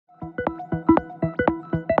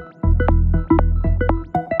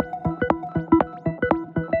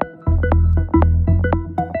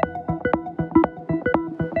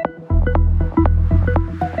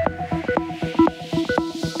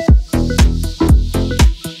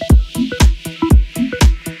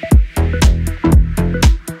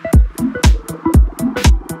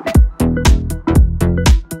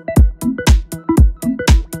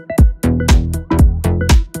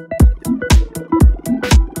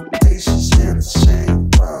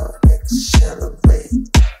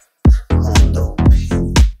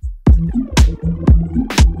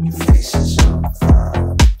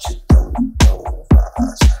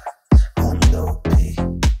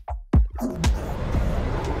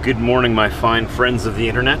Good morning, my fine friends of the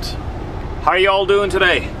internet. How are you all doing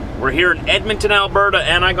today? We're here in Edmonton, Alberta,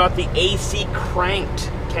 and I got the AC cranked.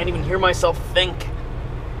 Can't even hear myself think.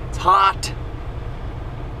 It's hot.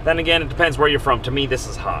 Then again, it depends where you're from. To me, this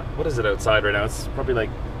is hot. What is it outside right now? It's probably like...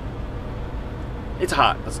 It's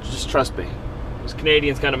hot. Let's just trust me. This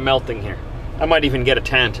Canadian's kind of melting here. I might even get a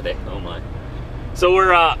tan today. Oh my. So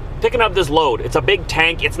we're picking up this load. It's a big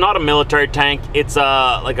tank. It's not a military tank. It's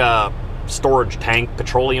like a storage tank,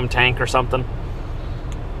 petroleum tank or something.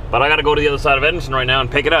 But I gotta go to the other side of Edmonton right now and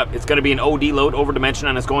pick it up. It's gonna be an OD load, over dimension,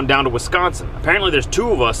 and it's going down to Wisconsin. Apparently there's 2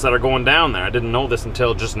 of us that are going down there. I didn't know this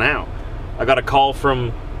until just now. I got a call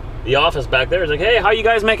from the office back there. It's like, hey, how you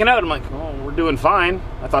guys making out? I'm like, oh, we're doing fine.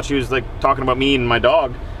 I thought she was like talking about me and my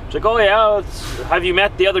dog. She's like, oh yeah, have you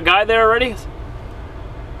met the other guy there already?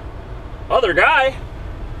 Other guy?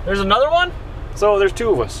 There's another one? So there's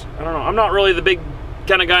 2 of us. I don't know. I'm not really the big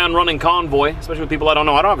kind of guy on running convoy, especially with people I don't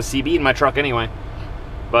know. I don't have a CB in my truck anyway.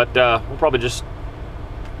 But we'll probably just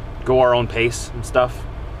go our own pace and stuff.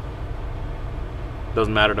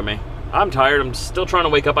 Doesn't matter to me. I'm tired. I'm still trying to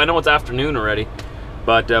wake up. I know it's afternoon already.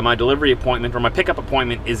 But my delivery appointment, or my pickup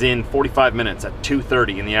appointment, is in 45 minutes at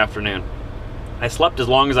 2:30 in the afternoon. I slept as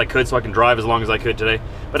long as I could so I can drive as long as I could today.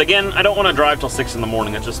 But again, I don't want to drive till 6 in the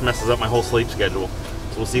morning. It just messes up my whole sleep schedule.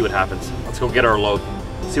 So we'll see what happens. Let's go get our load.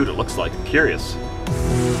 See what it looks like. I'm curious.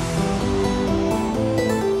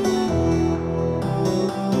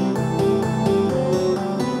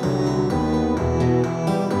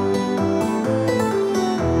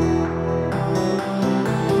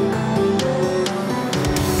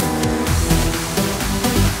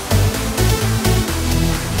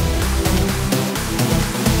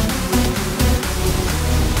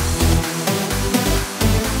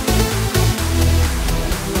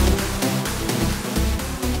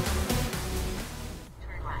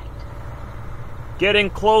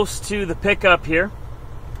 Getting close to the pickup here.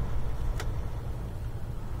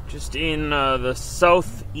 Just in the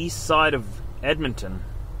southeast side of Edmonton.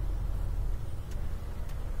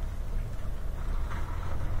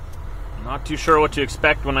 Not too sure what to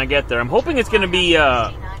expect when I get there. I'm hoping it's going to be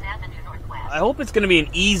I hope it's going to be an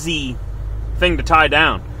easy thing to tie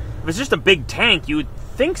down. If it's just a big tank, you would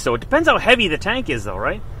think so. It depends how heavy the tank is though,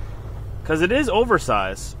 right? Because it is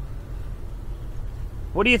oversized.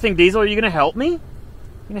 What do you think, Diesel? Are you going to help me?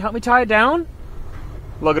 You gonna help me tie it down?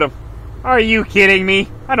 Look at him. Are you kidding me?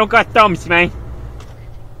 I don't got thumbs, man.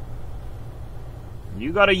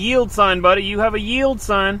 You got a yield sign, buddy. You have a yield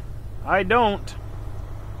sign. I don't.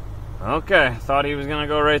 Okay, thought he was gonna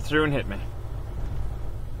go right through and hit me.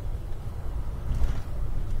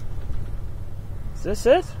 Is this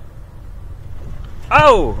it?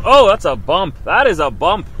 Oh, that's a bump. That is a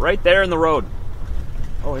bump right there in the road.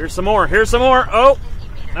 Oh, here's some more. Here's some more. Oh,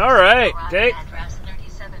 all right. Okay.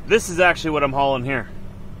 This is actually what I'm hauling here.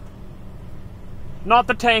 Not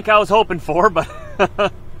the tank I was hoping for, but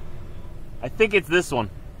I think it's this one.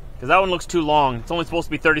 Because that one looks too long. It's only supposed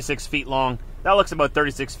to be 36 feet long. That looks about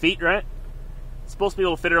 36 feet, right? It's supposed to be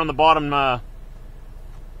able to fit it on the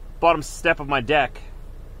bottom step of my deck.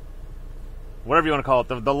 Whatever you want to call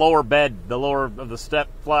it. The lower bed. The lower of the step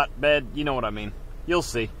flat bed. You know what I mean. You'll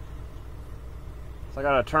see. So I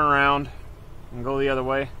gotta turn around and go the other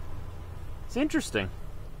way. It's interesting.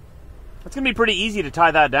 It's going to be pretty easy to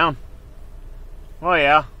tie that down. Oh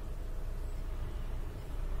yeah.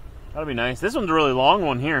 That'll be nice. This one's a really long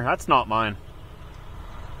one here. That's not mine.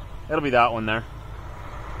 It'll be that one there.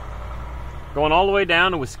 Going all the way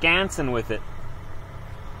down to Wisconsin with it.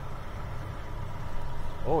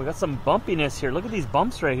 Oh, we got some bumpiness here. Look at these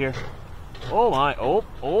bumps right here. Oh my. Oh.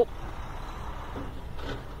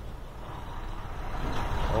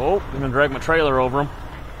 Oh, I'm going to drag my trailer over them.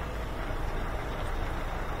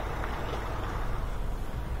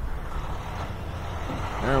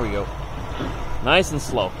 There we go. Nice and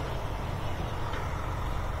slow.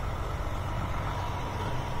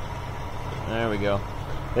 There we go.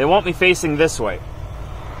 They want me facing this way.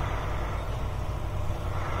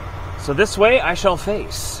 So this way I shall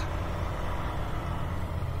face.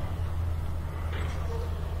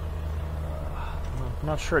 I'm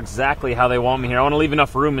not sure exactly how they want me here. I want to leave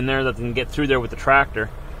enough room in there that they can get through there with the tractor.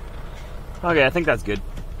 Okay, I think that's good.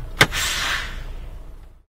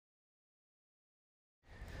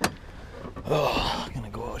 Oh, I'm gonna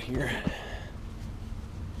go out here.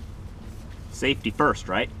 Safety first,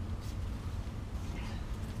 right?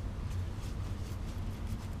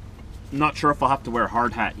 I'm not sure if I'll have to wear a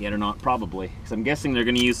hard hat yet or not, probably. Because I'm guessing they're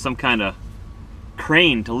gonna use some kind of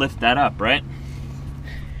crane to lift that up, right?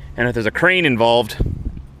 And if there's a crane involved,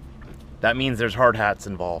 that means there's hard hats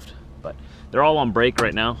involved. But they're all on break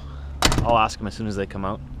right now. I'll ask them as soon as they come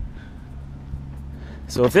out.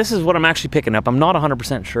 So if this is what I'm actually picking up, I'm not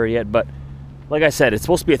 100% sure yet, but like I said, it's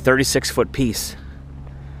supposed to be a 36-foot piece.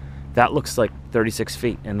 That looks like 36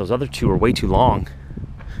 feet, and those other two are way too long.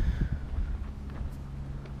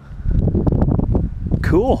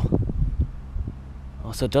 Cool.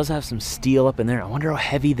 Oh, so it does have some steel up in there. I wonder how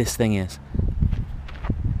heavy this thing is.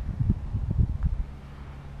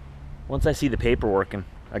 Once I see the paperwork, and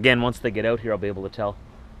again, once they get out here, I'll be able to tell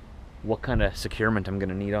what kind of securement I'm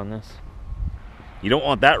gonna need on this. You don't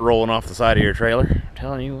want that rolling off the side of your trailer, I'm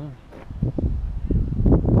telling you what.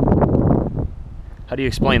 How do you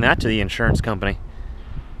explain that to the insurance company?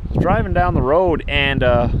 I was driving down the road and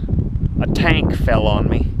a tank fell on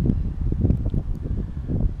me.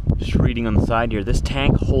 Just reading on the side here, this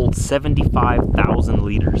tank holds 75,000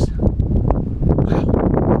 liters.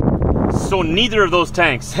 Wow. So neither of those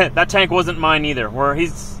tanks, that tank wasn't mine either, where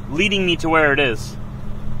he's leading me to where it is.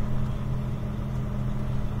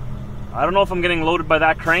 I don't know if I'm getting loaded by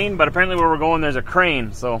that crane, but apparently where we're going there's a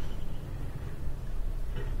crane, so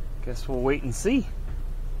guess we'll wait and see.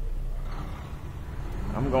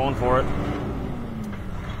 I'm going for it.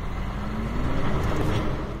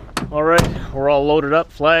 All right, we're all loaded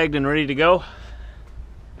up, flagged, and ready to go.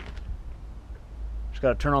 Just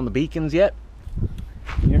gotta turn on the beacons yet.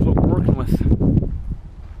 Here's what we're working with.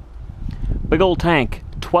 Big old tank,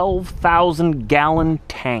 12,000 gallon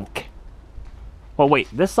tank. Well, wait,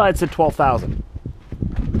 this side said 12,000.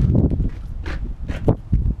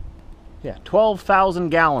 Yeah, 12,000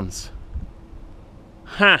 gallons.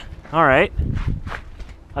 Huh, all right.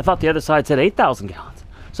 I thought the other side said 8,000 gallons.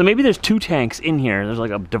 So maybe there's two tanks in here. There's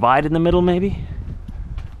like a divide in the middle, maybe.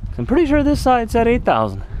 I'm pretty sure this side said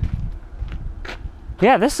 8,000.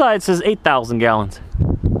 Yeah, this side says 8,000 gallons.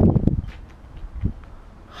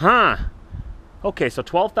 Huh. Okay, so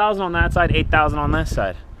 12,000 on that side, 8,000 on this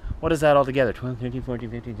side. What is that all together? 12, 13,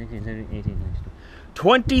 14, 15, 16, 17, 18, 19,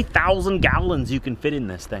 20,000 gallons you can fit in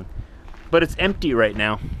this thing. But it's empty right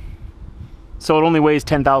now. So it only weighs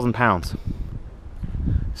 10,000 pounds.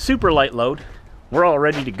 Super light load. We're all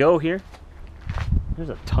ready to go here. There's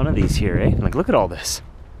a ton of these here, eh? Like, look at all this.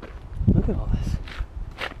 Look at all this.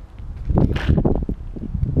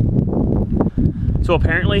 So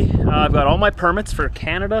apparently, I've got all my permits for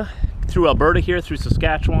Canada, through Alberta here, through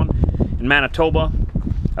Saskatchewan, and Manitoba.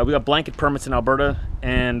 We got blanket permits in Alberta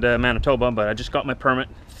and Manitoba, but I just got my permit,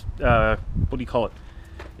 what do you call it?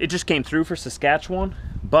 It just came through for Saskatchewan,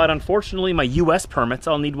 but unfortunately my US permits,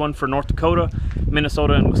 I'll need one for North Dakota,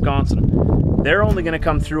 Minnesota, and Wisconsin. They're only gonna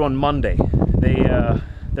come through on Monday.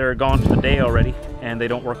 They're gone for the day already, and they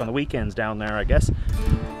don't work on the weekends down there, I guess.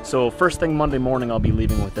 So first thing Monday morning, I'll be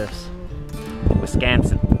leaving with this,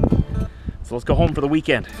 Wisconsin. So let's go home for the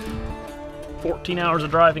weekend. 14 hours of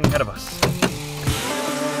driving ahead of us.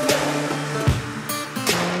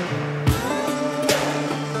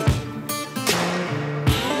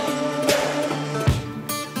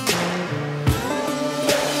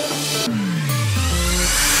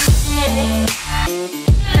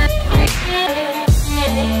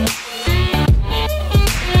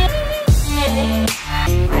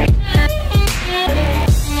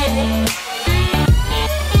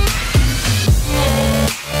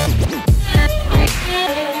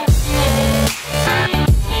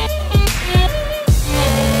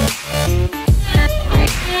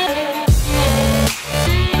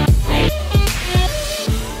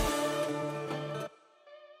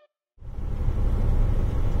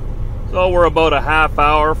 So we're about a half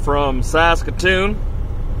hour from Saskatoon.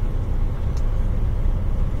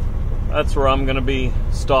 That's where I'm gonna be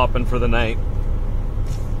stopping for the night.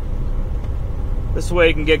 This way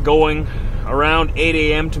I can get going around 8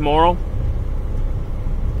 a.m. tomorrow.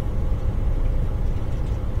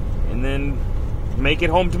 And then make it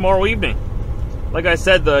home tomorrow evening. Like I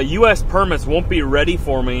said, the US permits won't be ready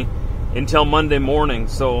for me until Monday morning,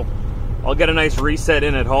 so I'll get a nice reset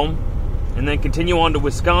in at home and then continue on to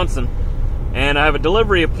Wisconsin. And I have a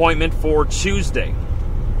delivery appointment for Tuesday.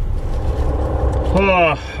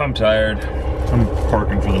 Oh, I'm tired. I'm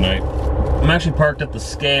parking for the night. I'm actually parked at the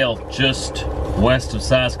scale just west of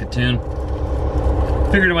Saskatoon.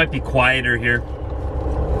 Figured it might be quieter here.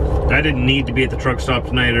 I didn't need to be at the truck stop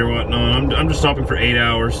tonight or whatnot. I'm just stopping for 8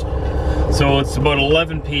 hours. So it's about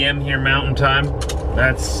 11 p.m. here Mountain Time.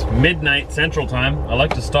 That's midnight Central Time. I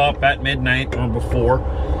like to stop at midnight or before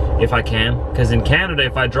if I can. Because in Canada,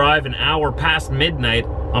 if I drive an hour past midnight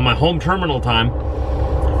on my home terminal time,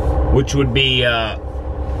 which would be to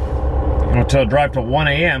drive till 1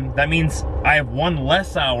 a.m., that means I have one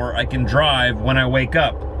less hour I can drive when I wake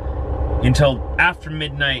up until after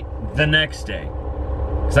midnight the next day.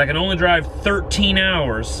 Because I can only drive 13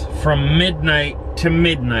 hours from midnight to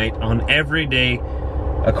midnight on every day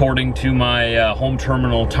according to my home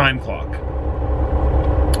terminal time clock.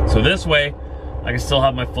 So this way, I can still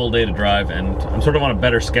have my full day to drive, and I'm sort of on a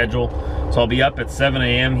better schedule. So I'll be up at 7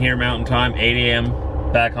 a.m. here Mountain Time, 8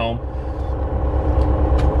 a.m. back home.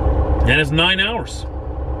 And it's 9 hours.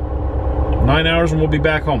 9 hours and we'll be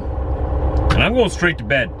back home. And I'm going straight to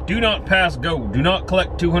bed. Do not pass go. Do not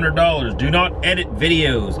collect $200. Do not edit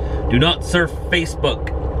videos. Do not surf Facebook.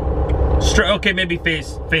 Okay, maybe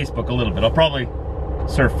Facebook a little bit. I'll probably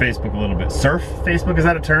surf Facebook a little bit. Surf Facebook, is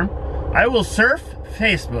that a term? I will surf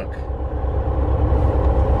Facebook.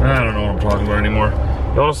 I don't know what I'm talking about anymore.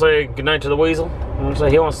 You want to say goodnight to the weasel?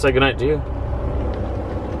 He wants to say goodnight to you.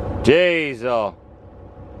 Jeez, oh.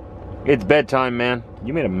 It's bedtime, man.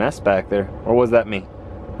 You made a mess back there. Or was that me?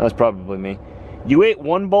 That was probably me. You ate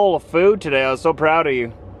one bowl of food today. I was so proud of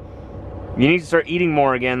you. You need to start eating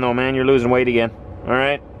more again, though, man. You're losing weight again.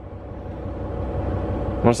 Alright?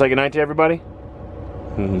 Want to say goodnight to everybody?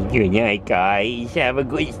 Good night, guys. Have a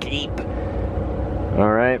good sleep.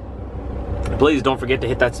 Alright. Please don't forget to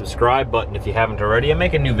hit that subscribe button if you haven't already. I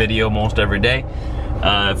make a new video most every day.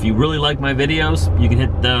 If you really like my videos, you can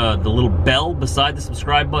hit the little bell beside the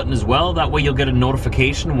subscribe button as well. That way you'll get a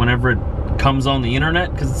notification whenever it comes on the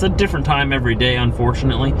internet, because it's a different time every day,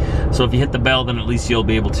 unfortunately. So if you hit the bell, then at least you'll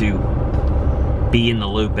be able to be in the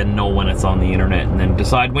loop and know when it's on the internet, and then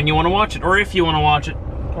decide when you want to watch it, or if you want to watch it,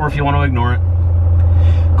 or if you want to ignore it.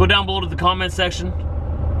 Go down below to the comment section.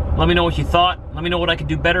 Let me know what you thought. Let me know what I could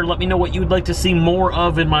do better. Let me know what you would like to see more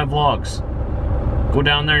of in my vlogs. Go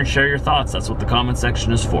down there and share your thoughts. That's what the comment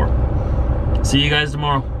section is for. See you guys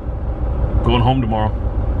tomorrow. Going home tomorrow.